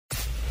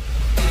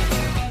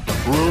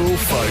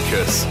Rural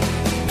Focus.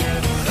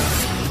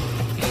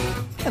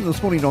 And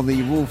this morning on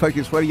the Rural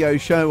Focus radio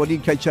show, I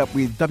did catch up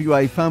with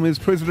WA Farmers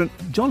President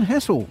John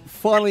Hassel.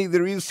 Finally,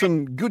 there is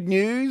some good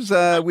news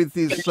with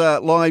this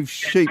live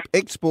sheep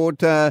export.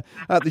 The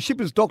ship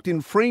has docked in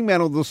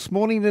Fremantle this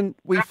morning and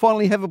we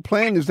finally have a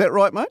plan. Is that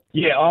right, mate?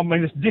 Yeah, I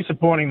mean, it's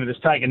disappointing that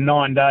it's taken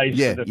 9 days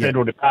for the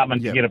Federal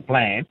Department to get a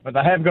plan. But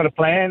they have got a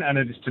plan, and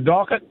it is to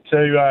dock it,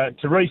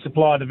 to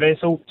resupply the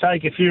vessel,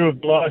 take a few of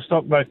the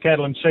livestock, both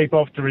cattle and sheep,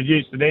 off to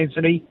reduce the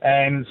density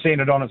and send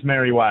it on its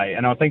merry way.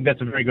 And I think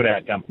that's a very good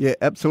outcome. Yeah,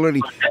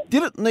 absolutely.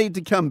 Did it need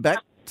to come back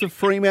to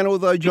Fremantle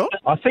though, John?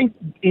 I think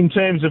in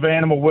terms of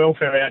animal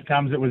welfare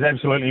outcomes, it was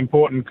absolutely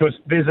important because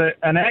there's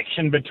an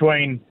action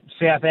between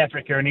South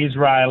Africa and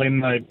Israel in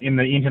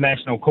the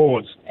international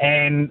courts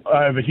and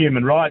over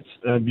human rights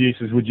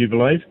abuses, would you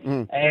believe?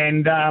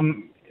 And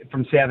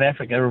from South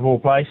Africa, of all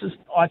places.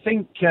 I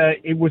think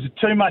it was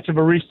too much of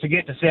a risk to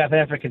get to South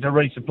Africa to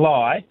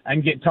resupply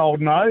and get told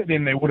no,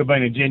 then there would have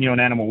been a genuine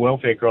animal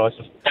welfare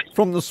crisis.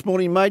 From this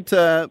morning, mate,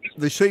 the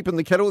sheep and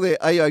the cattle, they're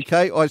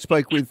A-OK. I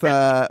spoke with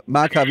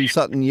Mark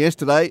Harvey-Sutton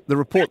yesterday. The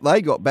report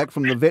they got back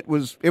from the vet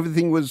was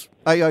everything was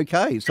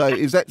A-OK. So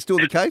is that still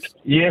the case?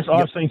 Yes,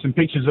 I've seen some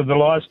pictures of the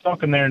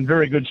livestock and they're in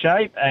very good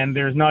shape and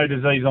there is no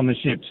disease on the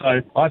ship.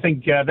 So I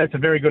think that's a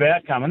very good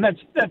outcome, and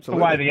that's the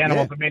way the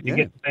animals are meant to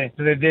get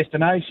to their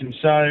destination.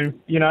 So,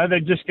 you know, they're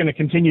just going to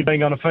continue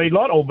being on a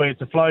feedlot, albeit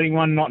it's a floating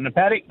one, not in a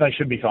paddock. They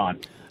should be fine.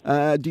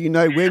 Do you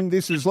know when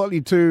this is likely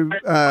to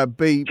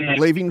be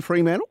leaving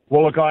Fremantle?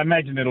 Well, look, I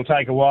imagine it'll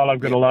take a while. I've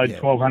got to load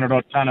 1,200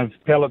 odd tonne of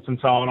pellets and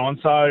so on.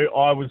 So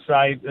I would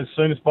say as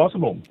soon as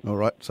possible. All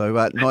right. So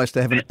nice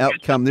to have an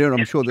outcome there, and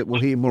I'm sure that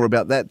we'll hear more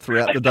about that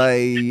throughout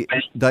the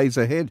days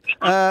ahead.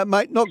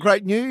 Mate, not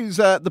great news.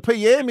 The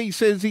PM, he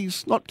says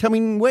he's not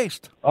coming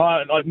west.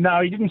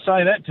 No, he didn't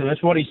say that to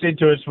us. What he said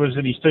to us was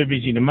that he's too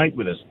busy to meet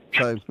with us.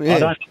 So,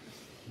 yeah.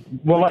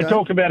 They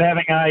talked about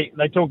having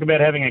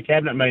a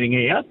cabinet meeting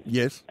here.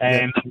 Yes.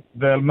 And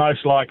the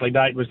most likely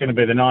date was going to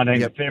be the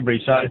 19th of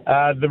February. So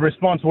the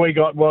response we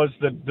got was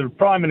that the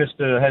Prime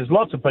Minister has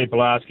lots of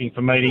people asking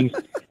for meetings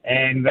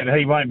and that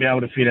he won't be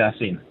able to fit us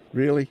in.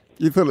 Really?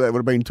 You thought that would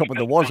have been top of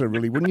the wazoo,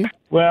 really, wouldn't you?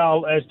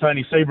 Well, as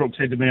Tony Seabrook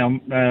said to me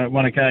on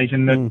one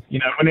occasion, that you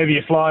know, whenever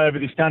you fly over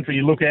this country,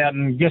 you look out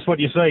and guess what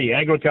you see?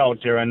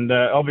 Agriculture, and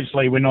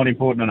obviously we're not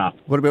important enough.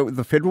 What about with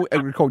the Federal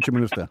Agriculture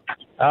Minister?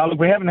 Look,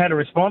 we haven't had a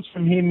response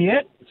from him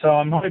yet, so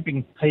I'm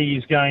hoping he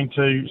is going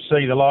to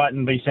see the light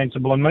and be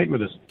sensible and meet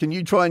with us. Can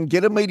you try and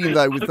get a meeting,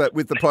 though,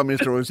 with the Prime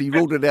Minister, or has he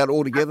ruled it out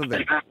altogether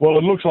then? Well,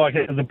 it looks like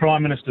the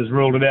Prime Minister's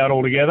ruled it out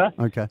altogether.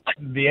 Okay.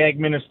 The Ag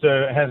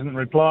Minister hasn't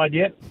replied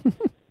yet.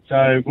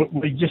 So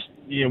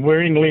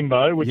we're in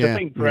limbo, which I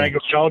think for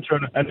agriculture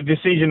and a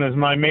decision as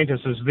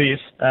momentous as this,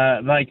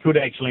 they could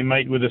actually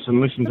meet with us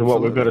and listen to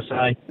what we've got to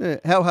say. Yeah.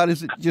 How hard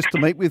is it just to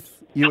meet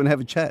with you and have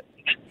a chat?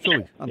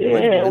 Surely.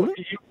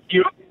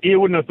 You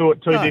wouldn't have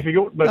thought too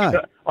difficult,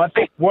 but I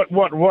think what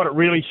it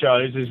really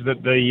shows is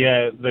that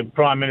the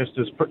Prime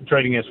Minister's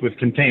treating us with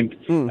contempt,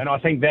 and I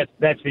think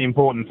that's the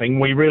important thing.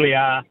 We really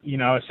are, you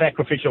know, a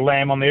sacrificial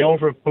lamb on the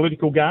altar of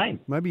political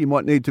gain. Maybe you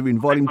might need to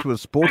invite him to a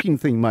sporting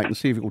thing, mate, and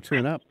see if he'll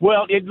turn up.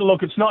 Well,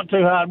 look, it's not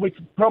too hard. We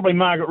could probably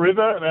Margaret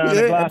River.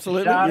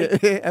 Absolutely.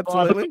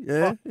 Absolutely.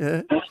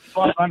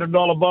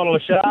 $500 bottle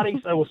of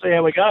Shardy, so we'll see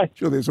how we go.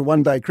 Sure, there's a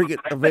one-day cricket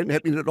event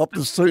happening at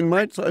Optus soon,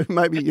 mate, so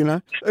maybe, you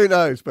know, who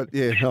knows? But,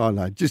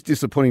 no, just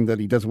disappointing that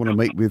he doesn't want to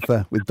meet with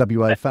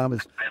WA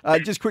farmers.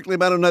 Just quickly,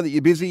 mate, I know that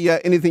you're busy.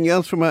 Anything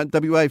else from a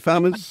WA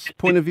farmers'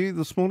 point of view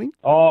this morning?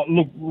 Oh,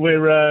 look,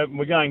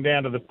 we're going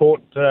down to the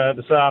port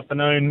this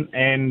afternoon,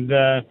 and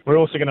we're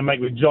also going to meet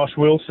with Josh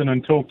Wilson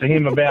and talk to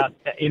him about,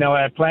 you know,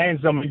 our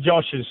plans. I mean,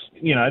 Josh is,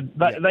 you know,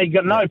 they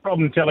got no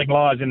problem telling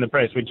lies in the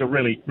press, which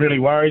really, really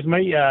worries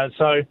me.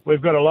 So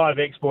we've got a live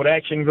export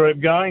action group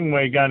going.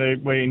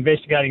 We're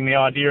investigating the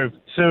idea of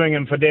suing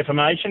him for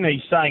defamation.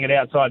 He's saying it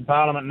outside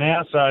Parliament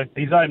now, so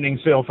he's opening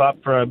himself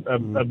up for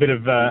a bit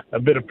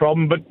of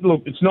problem. But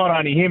look, it's not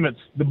only him; it's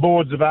the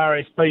boards of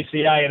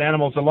RSPCA and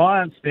Animals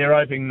Alliance. They're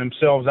opening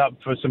themselves up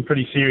for some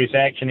pretty serious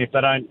action if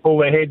they don't pull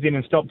their heads in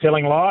and stop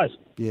telling lies.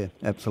 Yeah,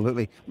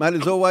 absolutely, mate.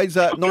 As always,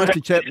 nice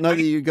to chat. Know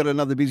that you've got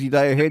another busy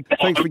day ahead.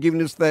 Thanks for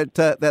giving us that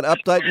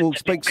update. We'll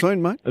speak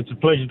soon, mate. It's a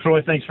pleasure,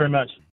 Troy. Thanks very much.